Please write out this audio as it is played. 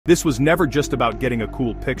This was never just about getting a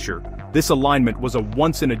cool picture. This alignment was a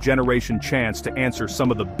once-in-a-generation chance to answer some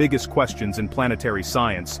of the biggest questions in planetary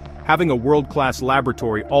science. Having a world-class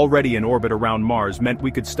laboratory already in orbit around Mars meant we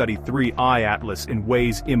could study 3I Atlas in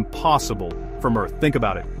ways impossible from Earth. Think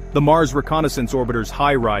about it. The Mars Reconnaissance Orbiter's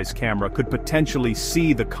HiRISE camera could potentially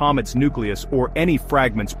see the comet's nucleus or any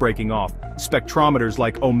fragments breaking off. Spectrometers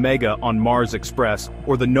like OMEGA on Mars Express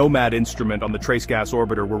or the NOMAD instrument on the Trace Gas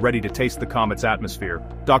Orbiter were ready to taste the comet's atmosphere.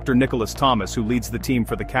 Dr. Nicolas Thomas, who leads the team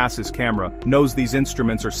for the CaSSIS camera, knows these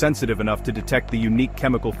instruments are sensitive enough to detect the unique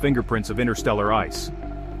chemical fingerprints of interstellar ice.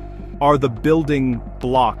 Are the building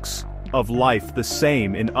blocks of life the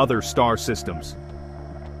same in other star systems?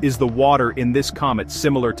 Is the water in this comet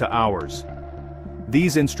similar to ours?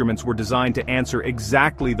 These instruments were designed to answer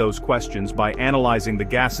exactly those questions by analyzing the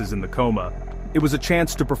gases in the coma. It was a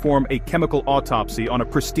chance to perform a chemical autopsy on a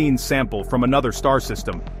pristine sample from another star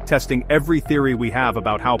system, testing every theory we have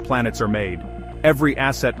about how planets are made. Every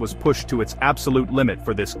asset was pushed to its absolute limit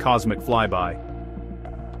for this cosmic flyby.